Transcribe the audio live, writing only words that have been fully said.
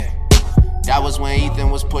That was when Ethan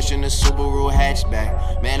was pushing the Subaru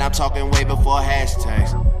hatchback. Man, I'm talking way before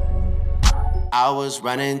hashtags. I was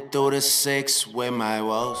running through the 6 with my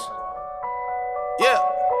woes. Yeah.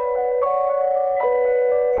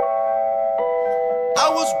 I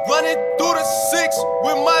was running through the 6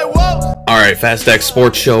 with my woes. All right, Fast X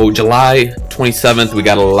Sports Show, July 27th. We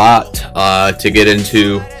got a lot to get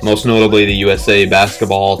into, most notably the USA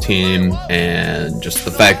basketball team and just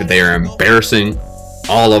the fact that they are embarrassing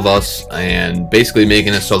all of us and basically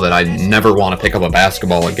making it so that I never want to pick up a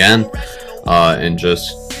basketball again and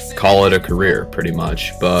just call it a career pretty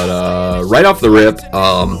much. But right off the rip,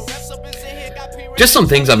 just some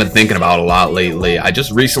things I've been thinking about a lot lately. I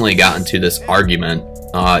just recently got into this argument.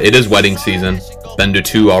 It is wedding season. Been to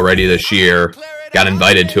 2 already this year. Got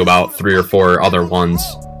invited to about 3 or 4 other ones.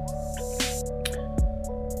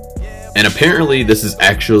 And apparently this is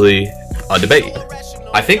actually a debate.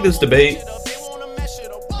 I think this debate...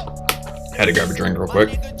 Had to grab a drink real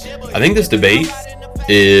quick. I think this debate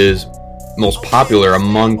is most popular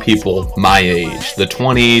among people my age. The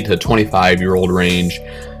 20 to 25-year-old range.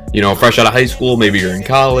 You know, fresh out of high school, maybe you're in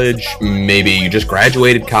college, maybe you just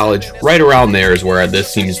graduated college. Right around there is where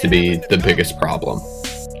this seems to be the biggest problem.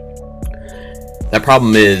 That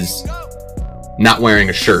problem is not wearing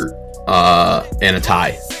a shirt and a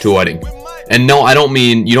tie to a wedding. And no, I don't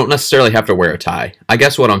mean you don't necessarily have to wear a tie. I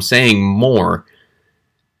guess what I'm saying more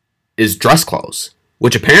is dress clothes,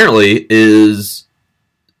 which apparently is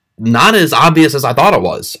not as obvious as I thought it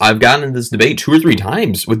was. I've gotten in this debate 2 or 3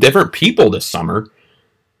 times with different people this summer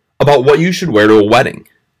about what you should wear to a wedding.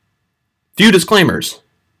 Few disclaimers.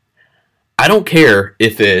 I don't care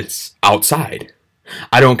if it's outside.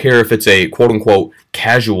 I don't care if it's a quote-unquote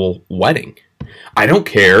casual wedding. I don't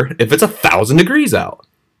care if it's 1,000 degrees out.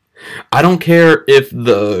 I don't care if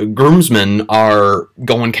the groomsmen are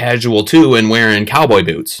going casual too and wearing cowboy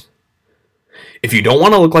boots. If you don't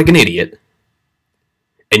want to look like an idiot,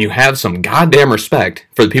 and you have some goddamn respect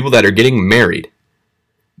for the people that are getting married,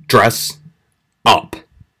 dress up.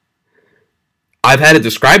 I've had it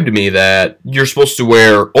described to me that you're supposed to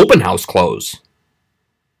wear open house clothes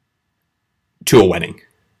to a wedding.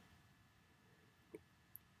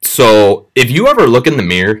 So if you ever look in the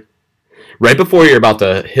mirror right before you're about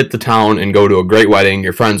to hit the town and go to a great wedding,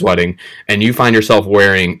 your friend's wedding, and you find yourself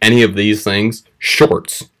wearing any of these things,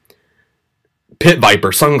 shorts, pit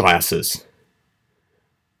viper sunglasses,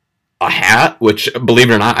 a hat, which, believe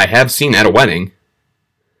it or not, I have seen at a wedding,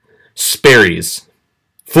 Sperry's,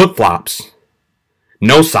 flip-flops,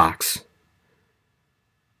 no socks,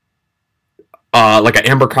 like an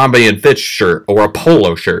Abercrombie and Fitch shirt or a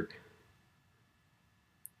polo shirt,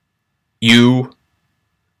 you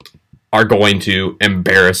are going to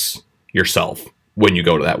embarrass yourself when you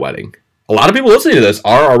go to that wedding. A lot of people listening to this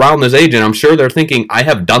are around this age, and I'm sure they're thinking, I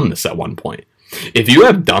have done this at one point. If you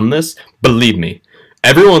have done this, believe me,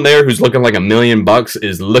 everyone there who's looking like $1 million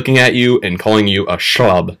is looking at you and calling you a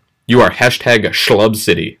schlub. You are hashtag schlub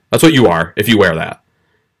city. That's what you are if you wear that.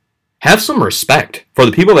 Have some respect for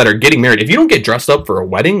the people that are getting married. If you don't get dressed up for a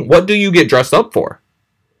wedding, what do you get dressed up for?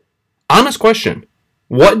 Honest question.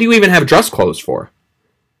 What do you even have dress clothes for?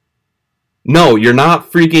 No, you're not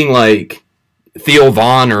freaking like Theo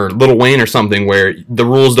Vaughn or Lil Wayne or something where the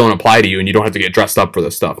rules don't apply to you and you don't have to get dressed up for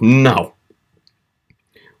this stuff. No.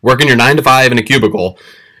 Working your 9 to 5 in a cubicle,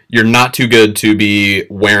 you're not too good to be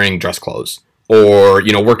wearing dress clothes. Or,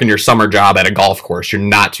 you know, working your summer job at a golf course, you're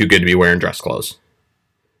not too good to be wearing dress clothes.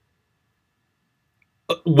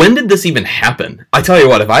 When did this even happen? I tell you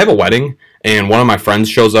what, if I have a wedding and one of my friends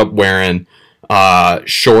shows up wearing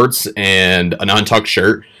shorts and an untucked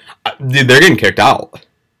shirt, they're getting kicked out.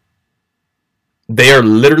 They are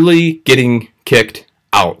literally getting kicked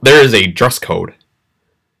out. There is a dress code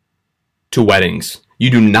to weddings. You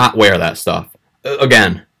do not wear that stuff.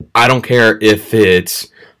 Again, I don't care if it's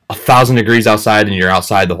 1,000 degrees outside and you're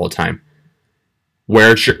outside the whole time.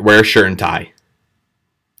 Wear a shirt and tie.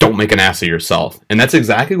 Don't make an ass of yourself. And that's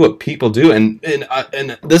exactly what people do. And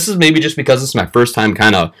this is maybe just because it's my first time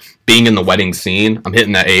kind of being in the wedding scene. I'm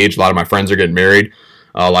hitting that age. A lot of my friends are getting married.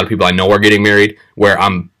 A lot of people I know are getting married, where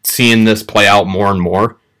I'm seeing this play out more and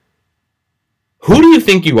more. Who do you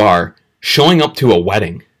think you are showing up to a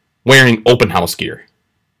wedding wearing open house gear?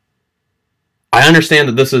 I understand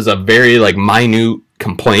that this is a very minute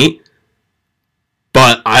complaint,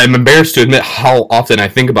 but I'm embarrassed to admit how often I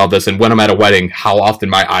think about this, and when I'm at a wedding, how often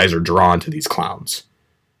my eyes are drawn to these clowns.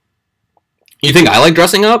 You think I like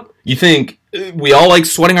dressing up? You think we all like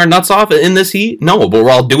sweating our nuts off in this heat? No, but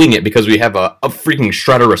we're all doing it because we have a freaking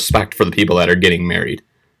shred of respect for the people that are getting married.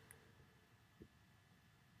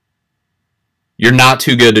 You're not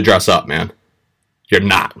too good to dress up, man. You're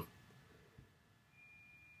not.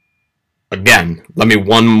 Again, let me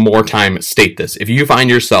one more time state this. If you find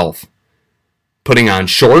yourself putting on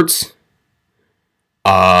shorts,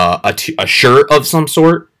 a shirt of some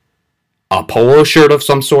sort, a polo shirt of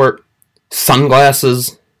some sort,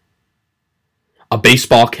 sunglasses, a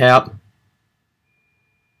baseball cap,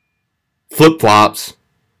 flip-flops,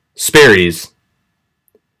 Sperry's,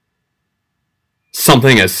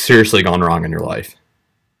 something has seriously gone wrong in your life.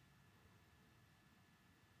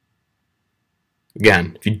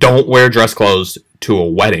 Again, if you don't wear dress clothes to a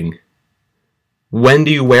wedding, when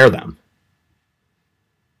do you wear them?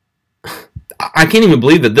 I can't even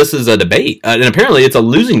believe that this is a debate. And apparently it's a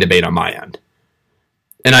losing debate on my end.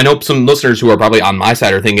 And I know some listeners who are probably on my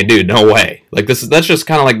side are thinking, dude, no way. Like, that's just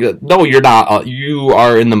kind of like, no, you're not. You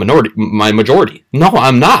are in the minority, my majority. No,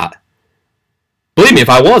 I'm not. Believe me, if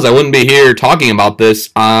I was, I wouldn't be here talking about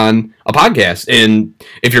this on a podcast. And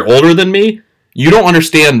if you're older than me, you don't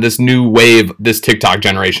understand this new wave, this TikTok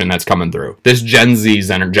generation that's coming through. This Gen Z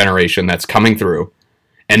generation that's coming through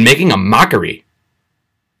and making a mockery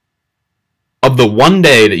of the one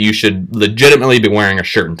day that you should legitimately be wearing a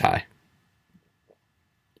shirt and tie.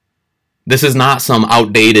 This is not some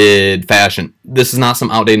outdated fashion. This is not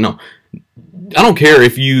some outdated, no. I don't care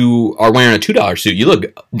if you are wearing a $2 suit. You look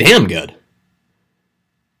damn good.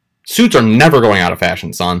 Suits are never going out of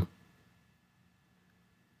fashion, son.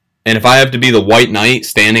 And if I have to be the white knight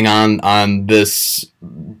standing on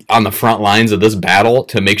the front lines of this battle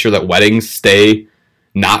to make sure that weddings stay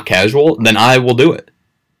not casual, then I will do it.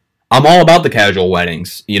 I'm all about the casual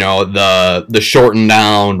weddings. You know, the shortened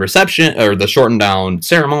down reception or the shortened down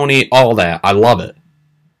ceremony, all that. I love it.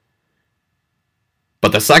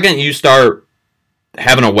 But the second you start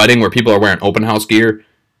having a wedding where people are wearing open house gear,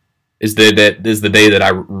 is the day that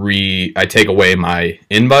I take away my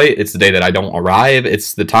invite. It's the day that I don't arrive.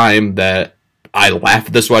 It's the time that I laugh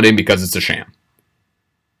at this wedding because it's a sham.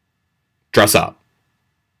 Dress up.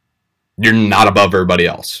 You're not above everybody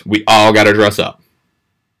else. We all got to dress up.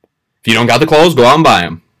 If you don't got the clothes, go out and buy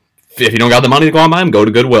them. If you don't got the money to go out and buy them, go to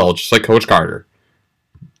Goodwill, just like Coach Carter.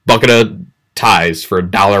 Bucket of ties for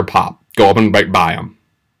 $1 pop. Go up and buy them.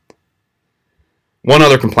 One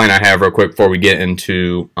other complaint I have real quick before we get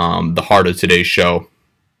into the heart of today's show.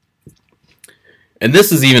 And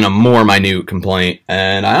this is even a more minute complaint,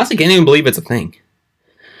 and I honestly can't even believe it's a thing.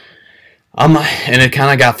 And it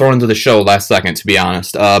kind of got thrown into the show last second, to be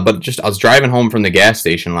honest. But just I was driving home from the gas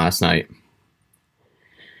station last night.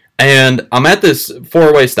 And I'm at this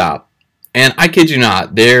 4-way stop. And I kid you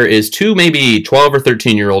not, there is 2 maybe 12 or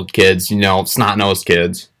 13-year-old kids, snot-nosed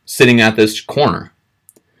kids, sitting at this corner.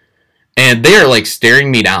 And they are like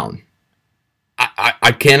staring me down.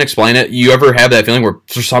 I can't explain it. You ever have that feeling where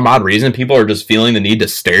for some odd reason people are just feeling the need to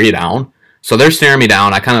stare you down? So they're staring me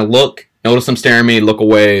down. I kind of look, notice them staring at me, look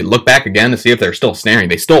away, look back again to see if they're still staring.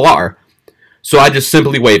 They still are. So I just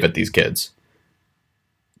simply wave at these kids.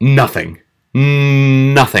 Nothing.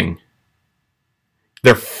 Nothing.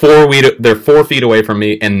 They're 4 feet away from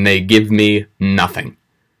me and they give me nothing.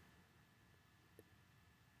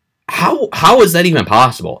 How is that even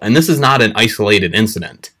possible? And this is not an isolated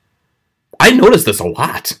incident. I notice this a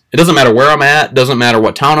lot. It doesn't matter where I'm at. Doesn't matter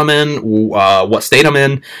what town I'm in, what state I'm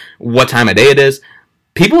in, what time of day it is.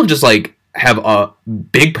 People just have a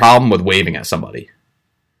big problem with waving at somebody.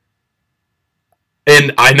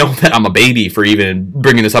 And I know that I'm a baby for even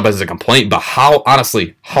bringing this up as a complaint, but how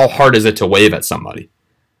hard is it to wave at somebody?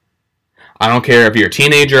 I don't care if you're a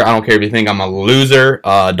teenager. I don't care if you think I'm a loser,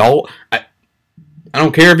 adult. I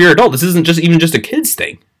don't care if you're an adult. This isn't even just a kid's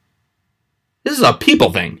thing. This is a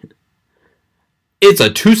people thing. It's a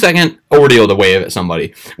 2-second ordeal to wave at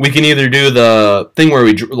somebody. We can either do the thing where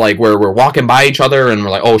where we're walking by each other and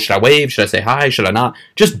we're like, oh, should I wave? Should I say hi? Should I not?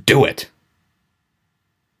 Just do it.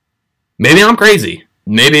 Maybe I'm crazy.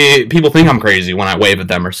 Maybe people think I'm crazy when I wave at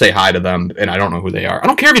them or say hi to them and I don't know who they are. I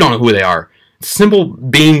don't care if you don't know who they are. It's simple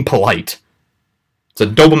being polite. It's a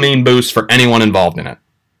dopamine boost for anyone involved in it.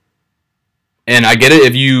 And I get it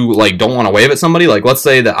if you don't want to wave at somebody. Let's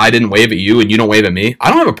say that I didn't wave at you and you don't wave at me.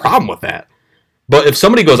 I don't have a problem with that. But if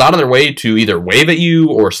somebody goes out of their way to either wave at you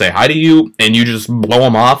or say hi to you and you just blow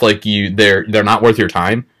them off they're not worth your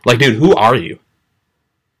time. Dude, who are you?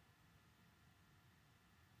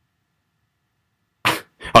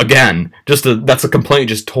 Again, that's a complaint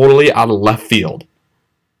just totally out of left field.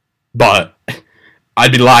 But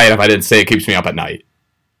I'd be lying if I didn't say it keeps me up at night.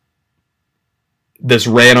 This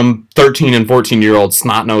random 13 and 14-year-old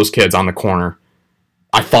snot-nosed kids on the corner.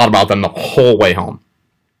 I thought about them the whole way home.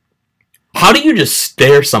 How do you just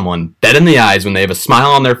stare someone dead in the eyes when they have a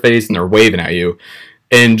smile on their face and they're waving at you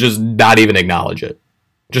and just not even acknowledge it?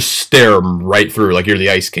 Just stare them right through like you're the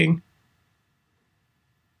Ice King.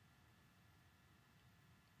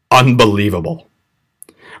 Unbelievable.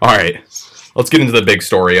 All right, let's get into the big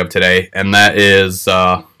story of today, and that is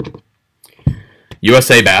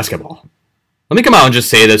USA basketball. Let me come out and just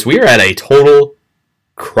say this. We are at a total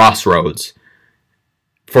crossroads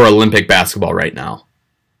for Olympic basketball right now.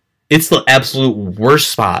 It's the absolute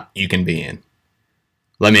worst spot you can be in.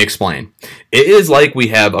 Let me explain. It is like we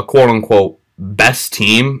have a quote-unquote best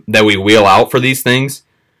team that we wheel out for these things,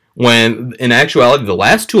 when in actuality, the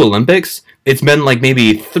last two Olympics, it's been like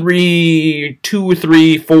maybe 2,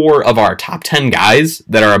 3, 4 of our top 10 guys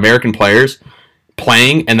that are American players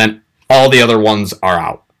playing, and then all the other ones are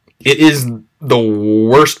out. It is the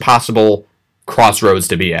worst possible crossroads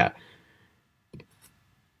to be at.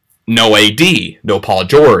 No AD, no Paul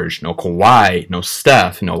George, no Kawhi, no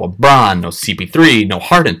Steph, no LeBron, no CP3, no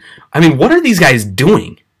Harden. I mean, what are these guys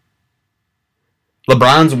doing?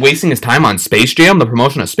 LeBron's wasting his time on Space Jam, the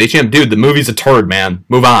promotion of Space Jam. Dude, the movie's a turd, man.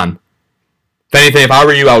 Move on. If anything, if I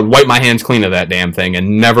were you, I would wipe my hands clean of that damn thing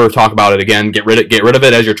and never talk about it again. Get rid of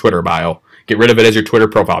it as your Twitter bio. Get rid of it as your Twitter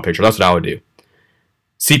profile picture. That's what I would do.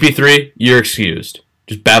 CP3, you're excused.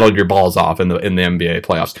 Just battled your balls off in the NBA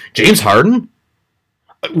playoffs. James Harden?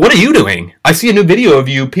 What are you doing? I see a new video of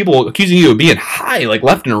you, people accusing you of being high, like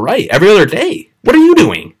left and right, every other day. What are you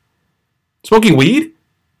doing? Smoking weed?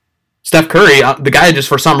 Steph Curry, the guy just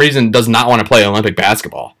for some reason does not want to play Olympic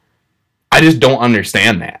basketball. I just don't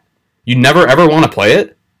understand that. You never ever want to play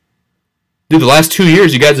it? Dude, the last 2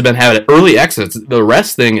 years you guys have been having early exits. The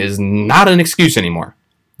rest thing is not an excuse anymore.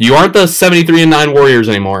 You aren't the 73-9 Warriors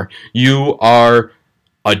anymore. You are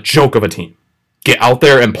a joke of a team. Get out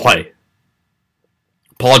there and play.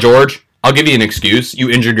 Paul George, I'll give you an excuse. You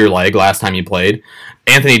injured your leg last time you played.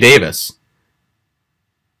 Anthony Davis,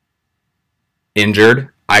 injured.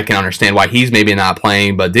 I can understand why he's maybe not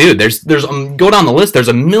playing, but dude, there's go down the list. There's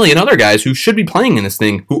a million other guys who should be playing in this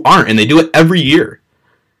thing who aren't, and they do it every year.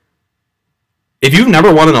 If you've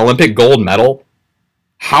never won an Olympic gold medal,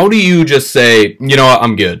 how do you just say, you know what,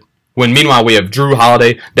 I'm good? When meanwhile we have Drew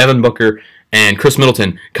Holiday, Devin Booker, and Chris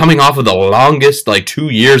Middleton coming off of the longest 2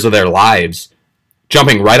 years of their lives,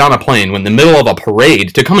 jumping right on a plane in the middle of a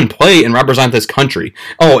parade to come and play and represent this country.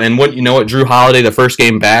 Oh, and you know what? Drew Holiday, the first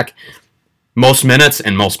game back, most minutes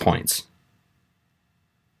and most points.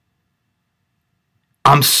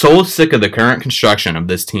 I'm so sick of the current construction of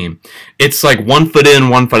this team. It's like 1 foot in,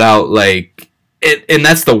 1 foot out, and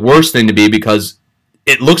that's the worst thing to be, because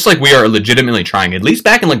it looks like we are legitimately trying. At least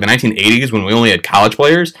back in the 1980s when we only had college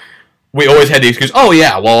players, we always had the excuse, oh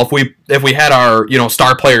yeah, well if we had our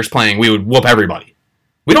star players playing, we would whoop everybody.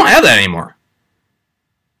 We don't have that anymore.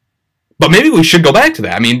 But maybe we should go back to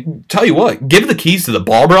that. I mean, tell you what, give the keys to the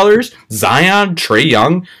Ball brothers, Zion, Trae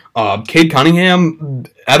Young, Cade Cunningham,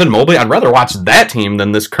 Evan Mobley. I'd rather watch that team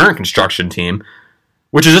than this current construction team,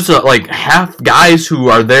 which is just half guys who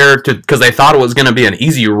are there because they thought it was going to be an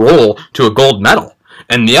easy roll to a gold medal.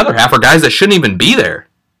 And the other half are guys that shouldn't even be there.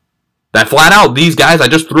 That flat out, these guys I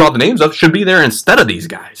just threw out the names of should be there instead of these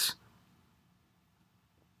guys.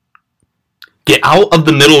 Get out of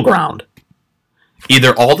the middle ground.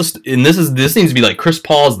 Either all this, and this needs to be like Chris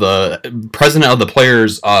Paul's the president of the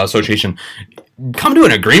Players Association. Come to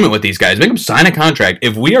an agreement with these guys. Make them sign a contract.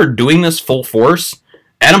 If we are doing this full force,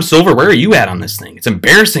 Adam Silver, where are you at on this thing? It's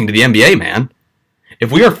embarrassing to the NBA, man.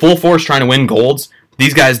 If we are full force trying to win golds,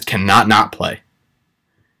 these guys cannot not play.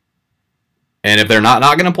 And if they're not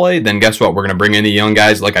going to play, then guess what? We're going to bring in the young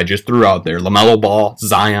guys like I just threw out there. LaMelo Ball,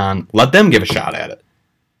 Zion. Let them give a shot at it.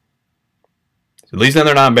 At least then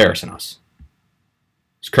they're not embarrassing us.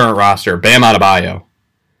 His current roster, Bam Adebayo.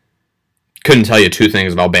 Couldn't tell you two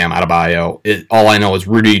things about Bam Adebayo. All I know is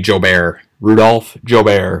Rudolph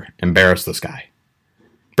Jobert embarrassed this guy.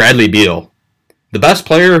 Bradley Beal, the best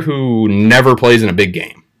player who never plays in a big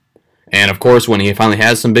game. And of course, when he finally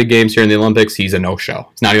has some big games here in the Olympics, he's a no-show.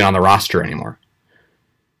 He's not even on the roster anymore.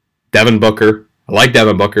 Devin Booker. I like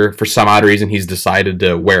Devin Booker. For some odd reason, he's decided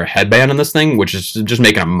to wear a headband in this thing, which is just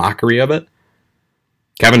making a mockery of it.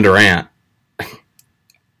 Kevin Durant.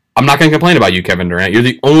 I'm not going to complain about you, Kevin Durant. You're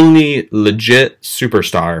the only legit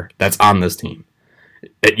superstar that's on this team.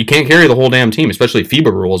 You can't carry the whole damn team, especially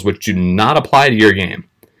FIBA rules, which do not apply to your game.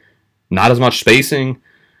 Not as much spacing,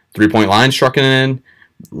 three-point line struck in,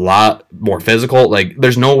 a lot more physical.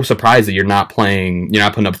 There's no surprise that you're not putting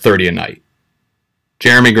up 30 a night.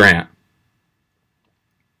 Jeremy Grant.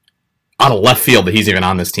 Out of left field that he's even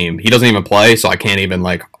on this team. He doesn't even play, so I can't even,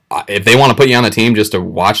 if they want to put you on the team just to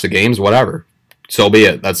watch the games, whatever. So be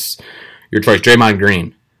it. That's your choice. Draymond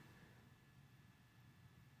Green.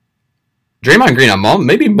 I'm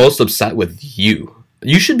maybe most upset with you.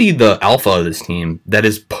 You should be the alpha of this team that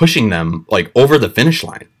is pushing them over the finish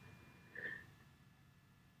line.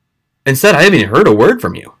 Instead, I haven't even heard a word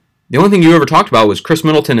from you. The only thing you ever talked about was Chris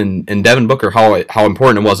Middleton and Devin Booker, how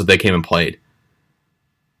important it was that they came and played.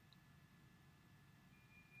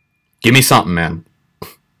 Give me something, man.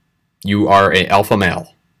 You are an alpha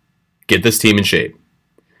male. Get this team in shape.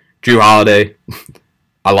 Jrue Holiday,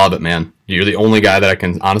 I love it, man. You're the only guy that I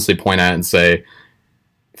can honestly point at and say,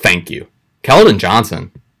 thank you. Keldon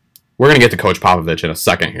Johnson, we're going to get to Coach Popovich in a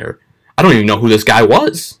second here. I don't even know who this guy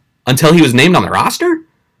was until he was named on the roster.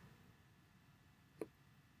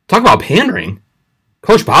 Talk about pandering.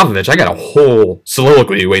 Coach Popovich, I got a whole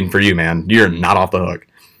soliloquy waiting for you, man. You're not off the hook.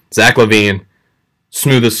 Zach LaVine,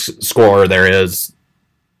 smoothest scorer there is.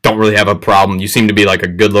 Don't really have a problem. You seem to be like a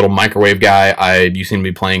good little microwave guy. You seem to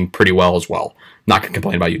be playing pretty well as well. Not going to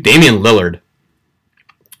complain about you. Damian Lillard.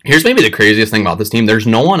 Here's maybe the craziest thing about this team. There's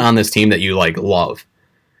no one on this team that you like love.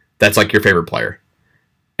 That's like your favorite player.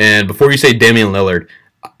 And before you say Damian Lillard,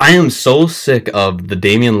 I am so sick of the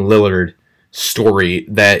Damian Lillard story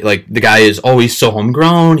that like the guy is always so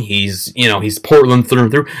homegrown. He's Portland through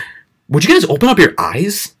and through. Would you guys open up your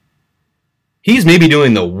eyes? He's maybe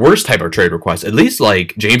doing the worst type of trade request. At least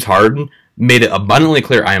like James Harden made it abundantly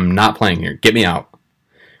clear, I am not playing here. Get me out.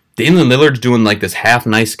 Damian Lillard's doing like this half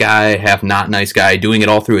nice guy, half not nice guy, doing it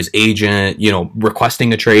all through his agent,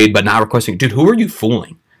 requesting a trade, but not requesting. Dude, who are you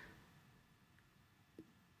fooling?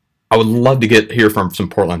 I would love to hear from some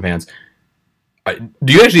Portland fans.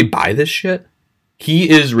 Do you actually buy this shit? He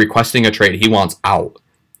is requesting a trade. He wants out.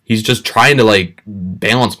 He's just trying to like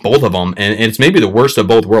balance both of them, and it's maybe the worst of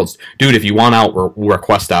both worlds. Dude, if you want out,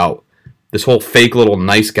 request out. This whole fake little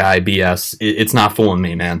nice guy BS, it's not fooling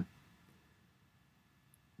me, man.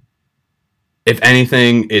 If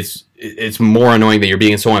anything, it's more annoying that you're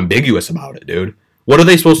being so ambiguous about it, dude. What are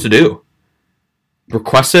they supposed to do?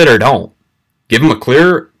 Request it or don't. Give them a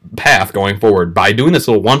clear path going forward. By doing this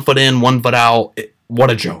little 1 foot in, 1 foot out,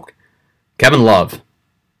 what a joke. Kevin Love.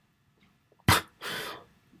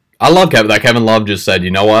 I love that Kevin Love just said,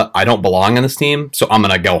 you know what? I don't belong on this team, so I'm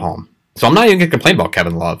going to go home. So I'm not even going to complain about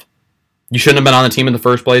Kevin Love. You shouldn't have been on the team in the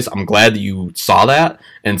first place. I'm glad that you saw that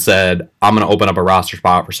and said, I'm going to open up a roster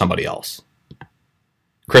spot for somebody else.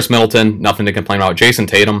 Chris Middleton, nothing to complain about. Jason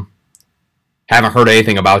Tatum, haven't heard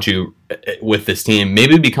anything about you with this team.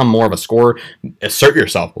 Maybe become more of a scorer. Assert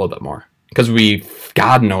yourself a little bit more. Because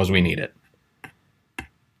God knows we need it.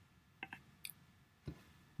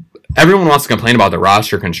 Everyone wants to complain about the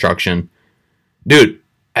roster construction. Dude,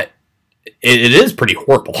 it is pretty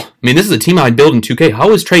horrible. I mean, this is a team I build in 2K.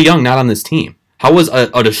 How is Trae Young not on this team? How is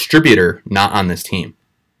a distributor not on this team?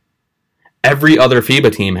 Every other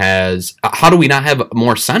FIBA team has... How do we not have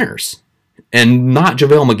more centers? And not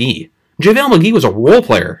JaVale McGee. JaVale McGee was a role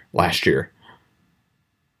player last year.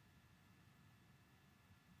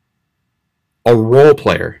 A role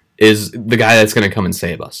player is the guy that's going to come and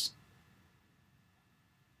save us.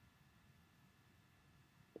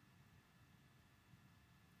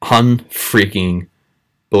 Unfreaking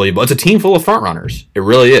believable. It's a team full of frontrunners. It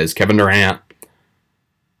really is. Kevin Durant,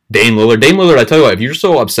 Dame Lillard, I tell you what, if you're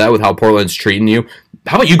so upset with how Portland's treating you,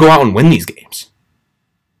 how about you go out and win these games?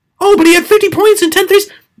 Oh, but he had 50 points and 10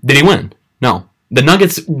 threes. Did he win? No. The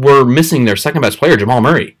Nuggets were missing their second best player, Jamal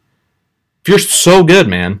Murray. If you're so good,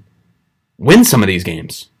 man, win some of these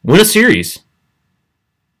games. Win a series.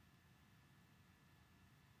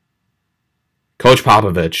 Coach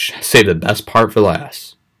Popovich saved the best part for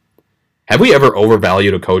last. Have we ever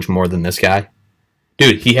overvalued a coach more than this guy?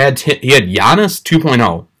 Dude, he had Giannis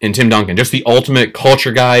 2.0 in Tim Duncan, just the ultimate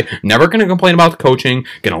culture guy, never going to complain about the coaching,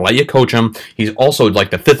 going to let you coach him. He's also like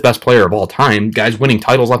the 5th best player of all time. Guys winning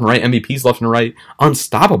titles left and right, MVPs left and right.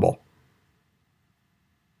 Unstoppable.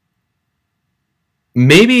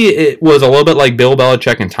 Maybe it was a little bit like Bill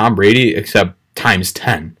Belichick and Tom Brady, except times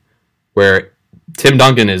 10, where Tim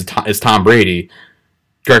Duncan is Tom Brady,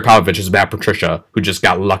 Greg Popovich is Matt Patricia, who just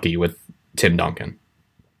got lucky with Tim Duncan.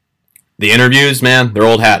 The interviews, man, they're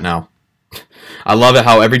old hat now. I love it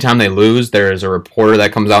how every time they lose, there is a reporter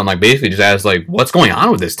that comes out and like basically just asks like, what's going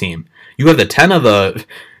on with this team? You have 10 of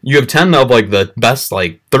like the best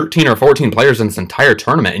like 13 or 14 players in this entire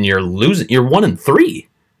tournament, and you're losing. You're 1-3.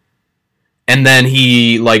 And then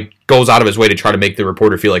he like goes out of his way to try to make the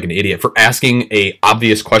reporter feel like an idiot for asking a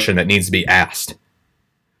obvious question that needs to be asked.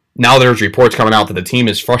 Now there's reports coming out that the team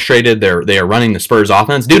is frustrated. They are running the Spurs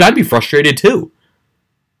offense. Dude, I'd be frustrated too.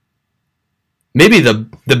 Maybe the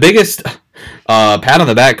biggest pat on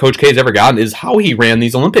the back Coach K's ever gotten is how he ran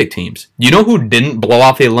these Olympic teams. You know who didn't blow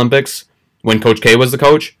off the Olympics when Coach K was the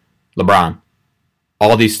coach? LeBron.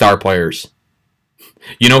 All these star players.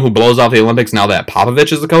 You know who blows off the Olympics now that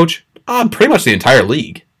Popovich is the coach? Pretty much the entire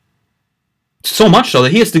league. So much so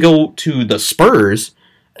that he has to go to the Spurs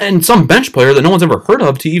and some bench player that no one's ever heard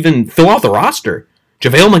of to even fill out the roster.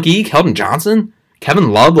 JaVale McGee, Keldon Johnson,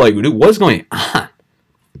 Kevin Love, like, dude, what's going on?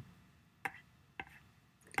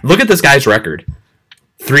 Look at this guy's record.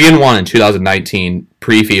 3-1 in 2019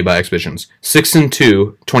 pre-FIBA exhibitions. 6-2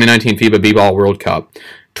 2019 FIBA B-Ball World Cup.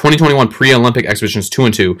 2021 pre-Olympic exhibitions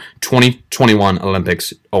 2-2. 2021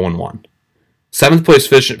 Olympics 0-1. 7th place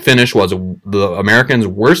finish was the Americans'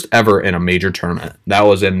 worst ever in a major tournament. That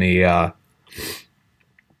was in the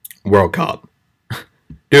World Cup.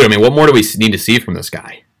 Dude, I mean, what more do we need to see from this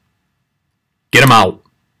guy? Get him out.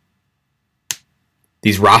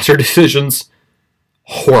 These roster decisions,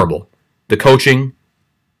 horrible. The coaching,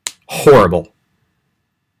 horrible.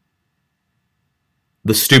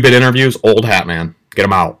 The stupid interviews, old hat, man. Get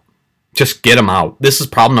him out. Just get him out. This is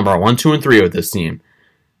problem number 1, 2, and 3 with this team.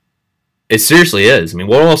 It seriously is. I mean,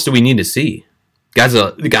 what else do we need to see?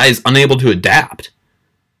 The guy is unable to adapt.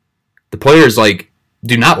 The players, like,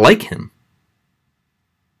 do not like him.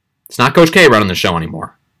 It's not Coach K running the show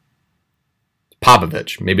anymore. It's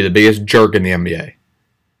Popovich, maybe the biggest jerk in the NBA.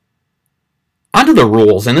 Onto the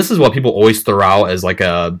rules, and this is what people always throw out as like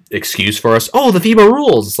a excuse for us. Oh, the FIBA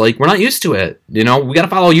rules, like, we're not used to it. You know, we got to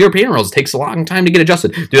follow European rules. It takes a long time to get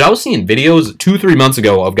adjusted. Dude, I was seeing videos 2-3 months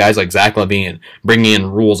ago of guys like Zach LaVine bringing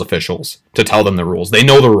in rules officials to tell them the rules. They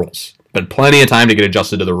know the rules, but plenty of time to get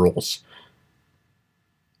adjusted to the rules.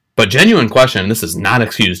 But genuine question, and this is not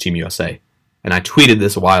excuse Team USA, and I tweeted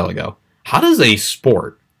this a while ago. How does a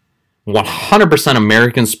sport, 100%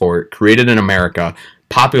 American sport, created in America,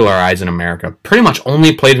 popularized in America, pretty much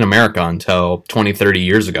only played in America until 20, 30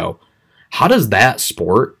 years ago, how does that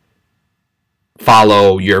sport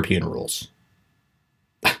follow European rules?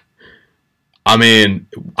 I mean,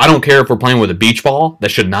 I don't care if we're playing with a beach ball.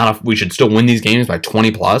 We should still win these games by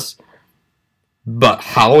 20 plus. But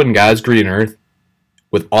how in God's green earth,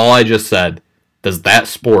 with all I just said, does that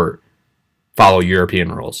sport follow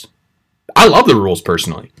European rules? I love the rules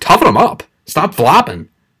personally. Toughen them up. Stop flopping.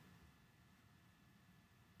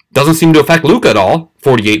 Doesn't seem to affect Luka at all.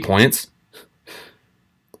 48 points.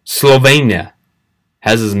 Slovenia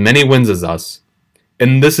has as many wins as us.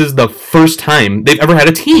 And this is the first time they've ever had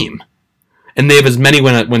a team. And they have as many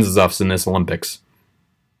wins as us in this Olympics.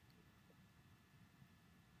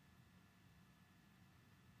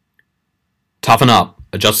 Toughen up.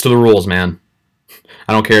 Adjust to the rules, man.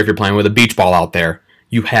 I don't care if you're playing with a beach ball out there.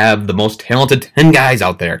 You have the most talented 10 guys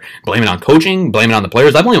out there. Blame it on coaching. Blame it on the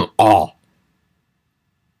players. I blame them all.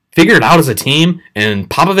 Figure it out as a team, and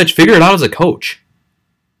Popovich figure it out as a coach.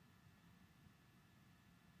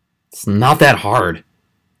 It's not that hard.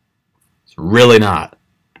 It's really not.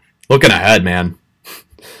 Looking ahead, man.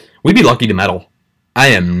 We'd be lucky to medal. I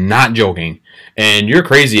am not joking. And you're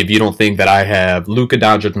crazy if you don't think that I have Luka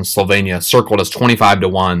Doncic and Slovenia circled as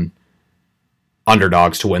 25-1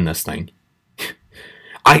 underdogs to win this thing.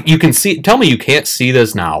 You can see. Tell me you can't see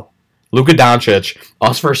this now. Luka Doncic,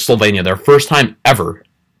 us versus Slovenia, their first time ever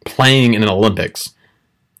playing in an Olympics.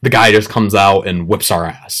 The guy just comes out and whips our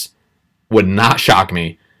ass. Would not shock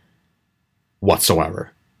me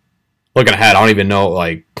whatsoever. Looking ahead, I don't even know,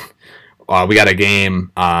 like, we got a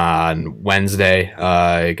game on Wednesday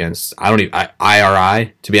against,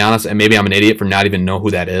 IRI, to be honest, and maybe I'm an idiot for not even know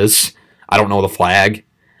who that is. I don't know the flag.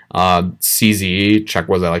 CZE, Czech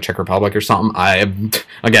Republic or something. I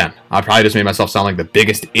probably just made myself sound like the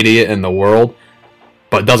biggest idiot in the world,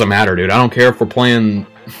 but it doesn't matter, dude. I don't care if we're playing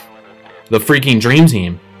the freaking dream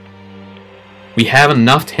team. We have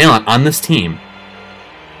enough talent on this team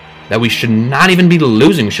that we should not even be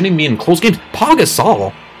losing. We shouldn't even be in close games. Pau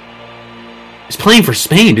Gasol is playing for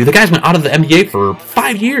Spain, dude. The guy's been out of the NBA for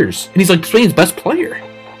 5 years, and he's like Spain's best player.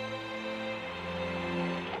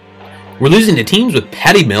 We're losing to teams with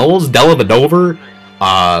Patty Mills, Della Vadova,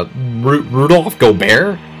 Rudolph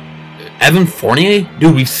Gobert, Evan Fournier.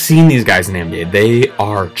 Dude, we've seen these guys in the NBA. They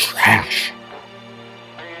are trash.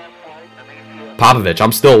 Popovich,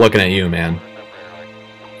 I'm still looking at you, man.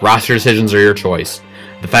 Roster decisions are your choice.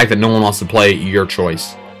 The fact that no one wants to play, your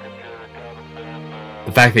choice.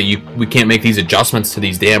 The fact that we can't make these adjustments to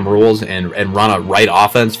these damn rules and run a right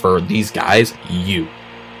offense for these guys, you.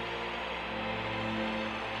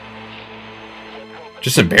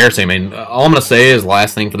 Just embarrassing. I mean, all I'm going to say is,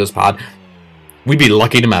 last thing for this pod, we'd be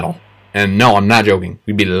lucky to medal. And no, I'm not joking.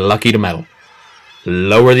 We'd be lucky to medal.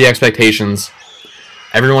 Lower the expectations.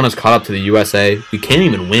 Everyone is caught up to the USA. We can't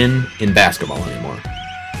even win in basketball anymore.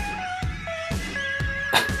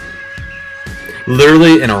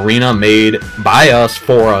 Literally an arena made by us,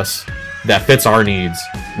 for us, that fits our needs.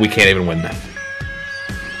 We can't even win that.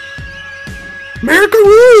 America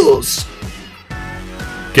rules!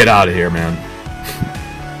 Get out of here, man.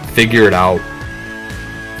 Figure it out.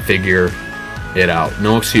 figure it out.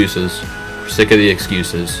 No excuses. We're sick of the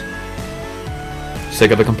excuses.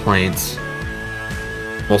 Sick of the complaints.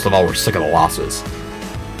 Most of all, we're sick of the losses.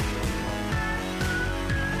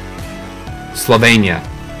 Slovenia.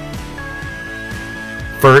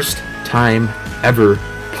 First time ever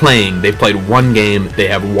playing. They've played one game. They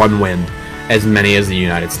have one win. As many as the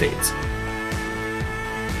United States.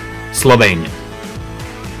 Slovenia.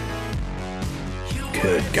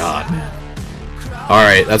 Good God, man.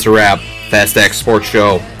 Alright, that's a wrap. Fast X Sports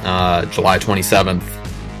Show, July 27th.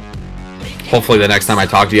 Hopefully the next time I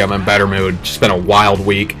talk to you, I'm in a better mood. Just been a wild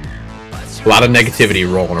week. A lot of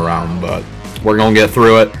negativity rolling around, but we're going to get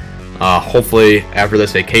through it. Hopefully, after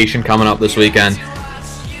this vacation coming up this weekend,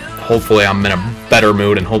 hopefully I'm in a better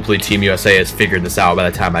mood, and hopefully Team USA has figured this out by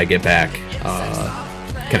the time I get back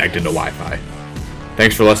connected to Wi-Fi.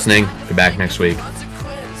 Thanks for listening. Be back next week.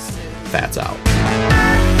 Fats out.